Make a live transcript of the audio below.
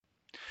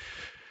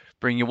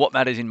Bring you what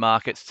matters in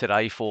markets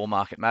today for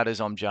Market Matters.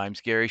 I'm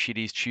James Gerish. It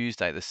is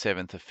Tuesday, the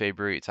 7th of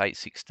February. It's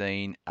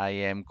 8:16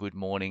 a.m. Good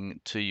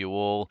morning to you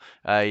all.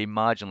 A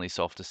marginally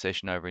softer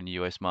session over in the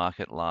US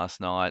market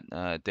last night.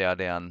 Dow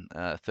down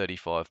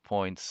 35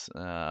 points,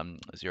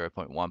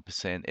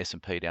 0.1%.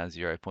 S&P down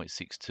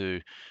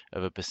 0.62%.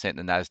 The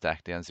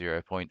Nasdaq down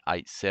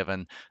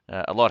 0.87.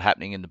 A lot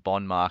happening in the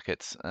bond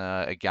markets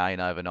again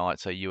overnight.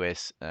 So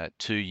US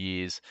 2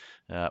 years.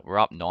 We're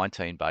up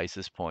 19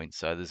 basis points,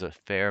 so there's a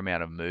fair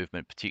amount of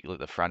movement, particularly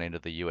at the front end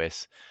of the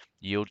US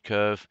yield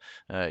curve.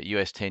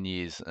 US 10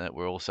 years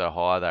were also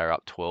higher, they're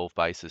up 12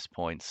 basis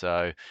points.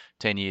 So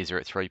 10 years are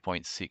at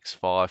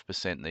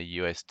 3.65%, and the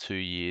US 2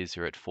 years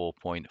are at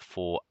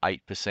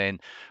 4.48%.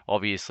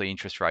 Obviously,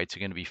 interest rates are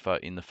going to be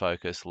in the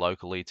focus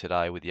locally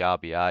today, with the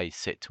RBA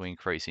set to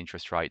increase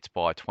interest rates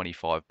by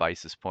 25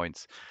 basis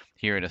points.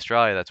 Here in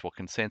Australia, that's what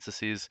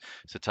consensus is.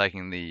 So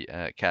taking the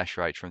cash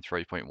rate from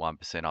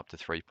 3.1% up to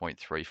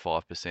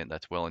 3.35%,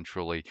 that's well and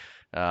truly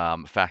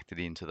factored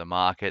into the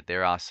market.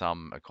 There are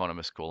some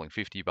economists calling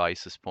 50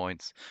 basis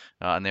points,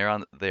 and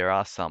there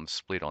are some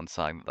split on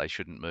saying that they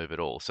shouldn't move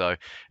at all. So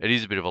it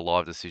is a bit of a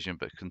live decision,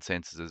 but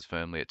consensus is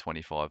firmly at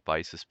 25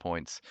 basis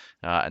points,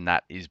 and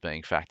that is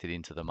being factored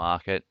into the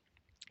market.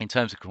 In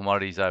terms of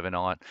commodities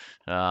overnight,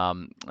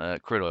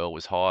 crude oil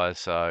was higher,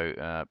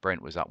 so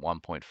Brent was up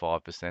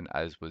 1.5%,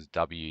 as was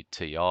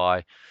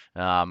WTI.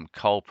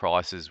 Coal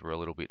prices were a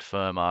little bit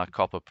firmer.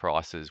 Copper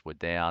prices were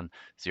down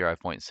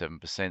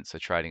 0.7%, so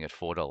trading at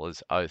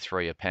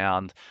 $4.03 a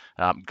pound.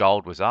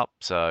 Gold was up,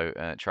 so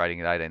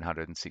trading at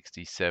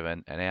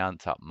 1,867 an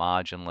ounce, up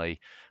marginally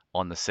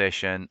on the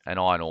session, and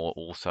iron ore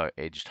also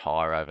edged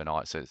higher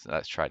overnight, so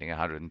that's trading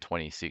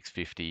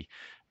 126.50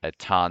 a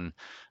ton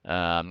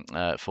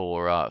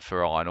for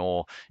iron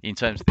ore. In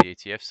terms of the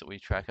ETFs that we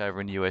track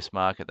over in the US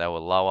market, they were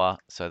lower.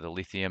 So the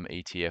lithium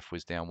ETF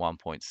was down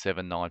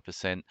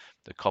 1.79%,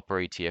 the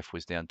copper ETF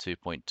was down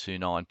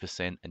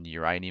 2.29%, and the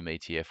uranium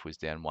ETF was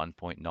down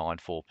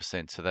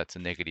 1.94%. So that's a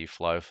negative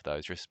flow for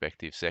those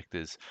respective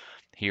sectors.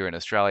 Here in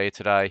Australia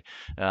today,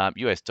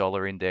 US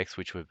dollar index,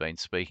 which we've been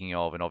speaking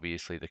of, and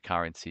obviously the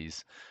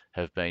currencies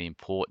have been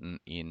important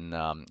in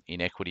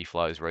equity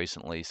flows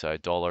recently. So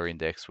dollar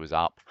index was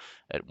up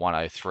at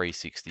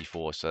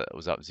 103.64, so it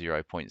was up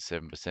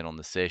 0.7% on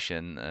the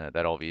session.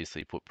 That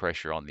obviously put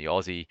pressure on the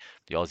Aussie.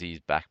 The Aussie is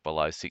back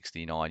below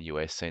 69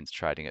 US cents,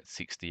 trading at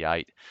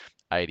 68.81.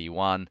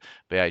 BHP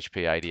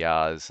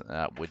ADRs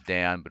were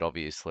down, but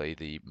obviously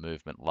the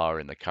movement lower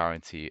in the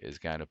currency is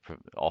going to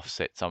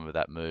offset some of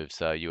that move.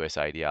 So US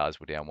ADRs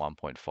were down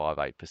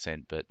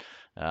 1.58%, but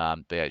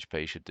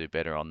BHP should do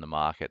better on the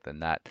market than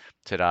that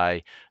today.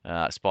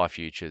 SPI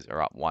futures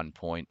are up 1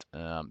 point,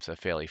 so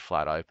fairly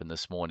flat open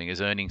this morning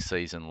as earnings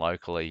season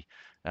locally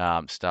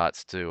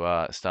starts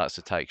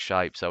to take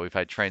shape. So we've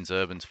had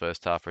Transurban's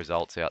first half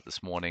results out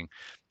this morning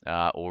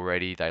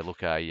already. They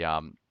look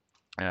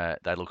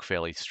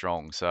fairly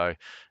strong. So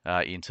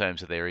in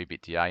terms of their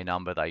EBITDA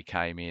number, they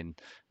came in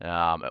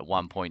at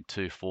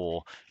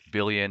 1.24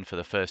 billion for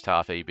the first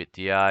half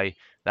EBITDA.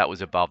 That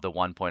was above the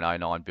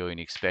 1.09 billion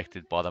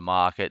expected by the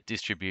market.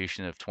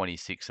 Distribution of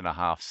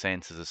 26.5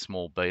 cents is a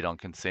small beat on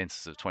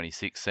consensus of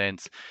 26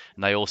 cents.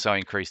 And they also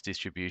increased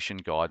distribution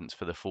guidance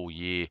for the full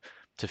year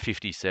to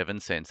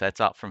 57 cents.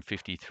 That's up from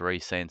 53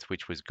 cents,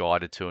 which was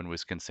guided to and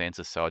was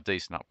consensus. So a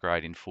decent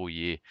upgrade in full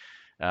year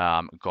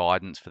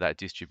guidance for that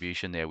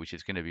distribution there, which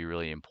is going to be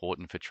really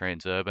important for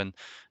Transurban.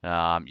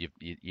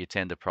 You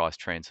tend to price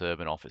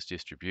Transurban off its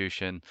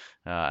distribution,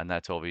 and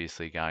that's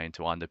obviously going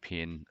to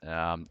underpin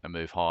a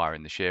move higher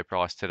in the share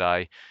price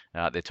today.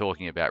 They're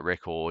talking about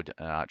record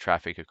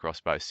traffic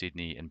across both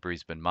Sydney and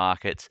Brisbane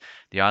markets.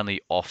 The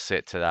only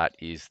offset to that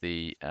is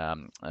the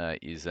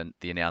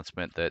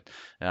announcement that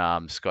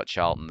Scott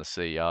Charlton, the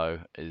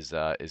CEO, is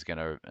going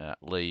to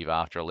leave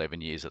after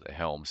 11 years at the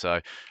helm. So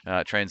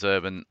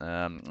Transurban,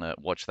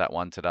 watch that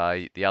one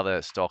today. The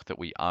other stock that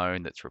we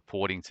own that's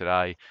reporting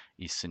today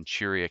is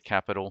Centuria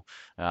Capital.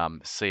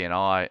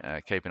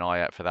 CNI, keep an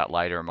eye out for that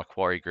later. And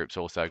Macquarie Group's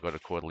also got a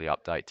quarterly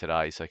update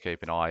today, so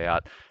keep an eye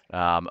out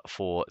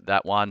for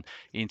that one.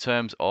 In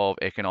terms of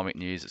economic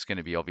news, it's going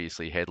to be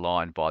obviously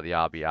headlined by the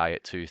RBA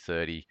at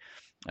 2:30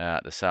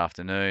 this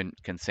afternoon.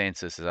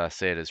 Consensus, as I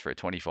said, is for a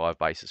 25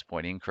 basis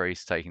point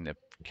increase, taking the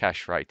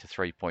cash rate to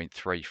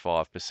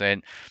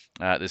 3.35%.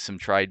 There's some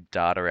trade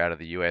data out of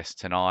the US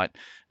tonight,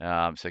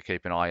 so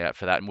keep an eye out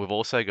for that. And we've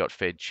also got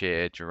Fed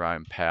Chair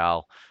Jerome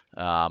Powell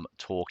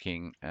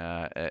talking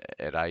at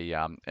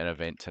an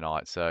event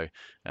tonight, so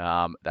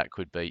that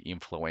could be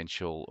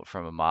influential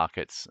from a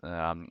markets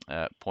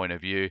point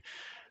of view.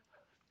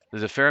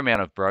 There's a fair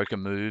amount of broker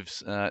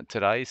moves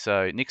today.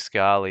 So Nick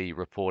Scali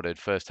reported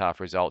first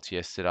half results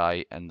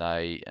yesterday, and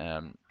they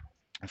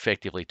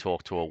effectively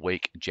talked to a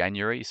weak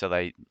January. So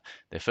their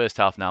first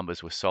half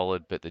numbers were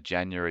solid, but the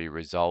January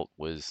result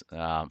was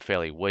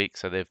fairly weak.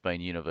 So they've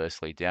been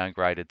universally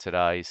downgraded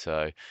today.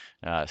 So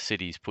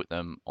Cities put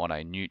them on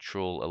a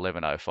neutral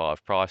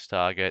 11.05 price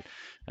target.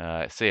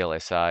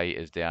 CLSA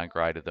has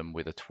downgraded them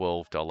with a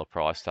 $12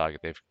 price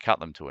target. They've cut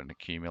them to an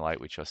accumulate,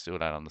 which I still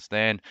don't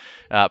understand,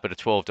 but a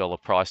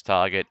 $12 price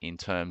target in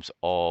terms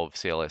of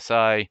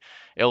CLSA.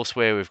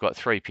 Elsewhere, we've got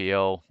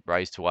 3PL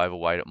raised to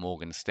overweight at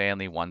Morgan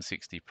Stanley,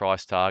 160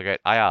 price target.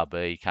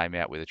 ARB came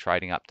out with a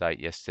trading update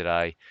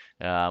yesterday,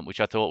 which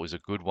I thought was a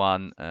good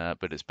one,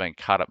 but it's been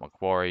cut at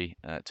Macquarie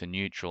to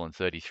neutral and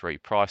 33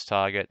 price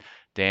target.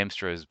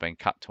 Damstra has been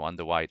cut to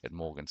underweight at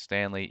Morgan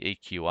Stanley.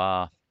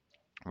 EQR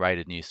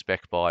rated new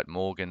spec buy at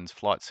Morgan's.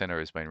 Flight Centre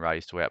has been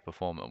raised to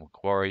outperform at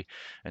Macquarie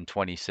and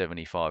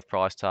 2075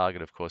 price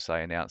target. Of course,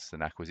 they announced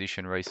an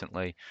acquisition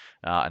recently,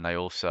 and they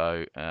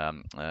also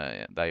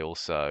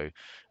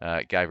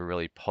gave a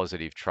really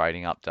positive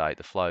trading update.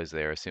 The flows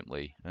there are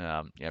simply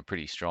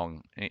pretty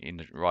strong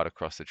right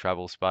across the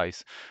travel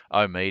space.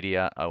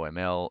 Omedia,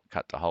 OML,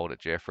 cut to hold at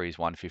Jefferies,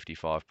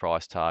 155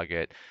 price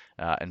target.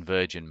 And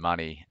Virgin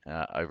Money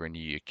over in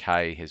the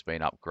UK has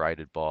been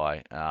upgraded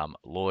by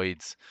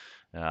Lloyd's,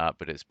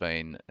 but it's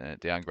been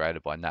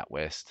downgraded by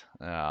NatWest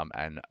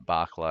and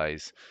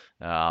Barclays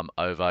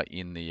over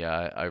in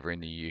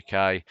the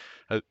UK.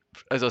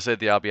 As I said,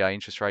 the RBA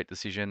interest rate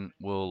decision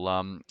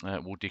will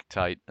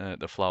dictate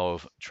the flow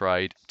of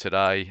trade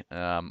today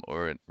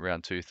or at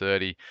around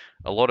 2:30.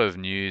 A lot of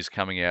news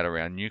coming out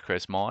around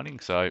Newcrest mining,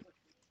 so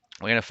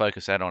we're going to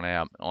focus that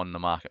on the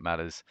Market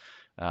Matters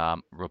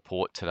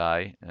report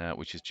today,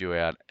 which is due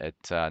out at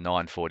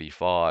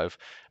 9:45.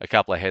 A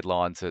couple of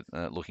headlines that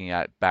looking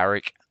at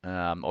Barrick.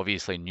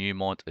 Obviously,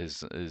 Newmont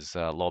is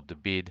lobbed a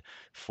bid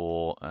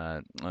for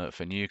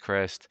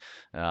Newcrest.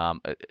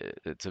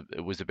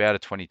 It was about a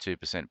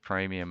 22%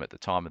 premium at the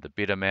time of the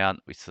bid amount.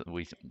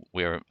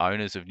 We're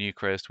owners of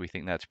Newcrest. We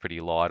think that's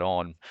pretty light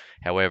on.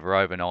 However,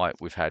 overnight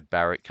we've had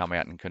Barrick come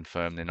out and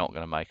confirm they're not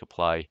going to make a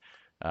play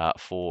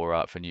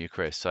for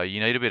Newcrest. So you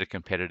need a bit of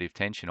competitive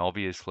tension,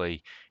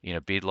 obviously, in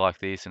a bid like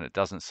this, and it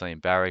doesn't seem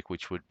Barrick,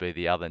 which would be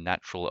the other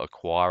natural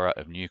acquirer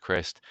of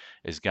Newcrest,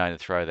 is going to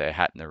throw their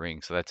hat in the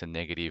ring. So that's a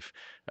negative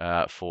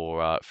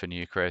for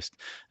Newcrest.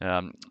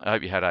 I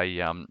hope you had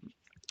a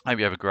hope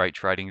you have a great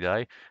trading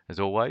day. As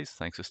always,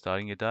 thanks for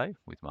starting your day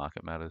with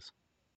Market Matters.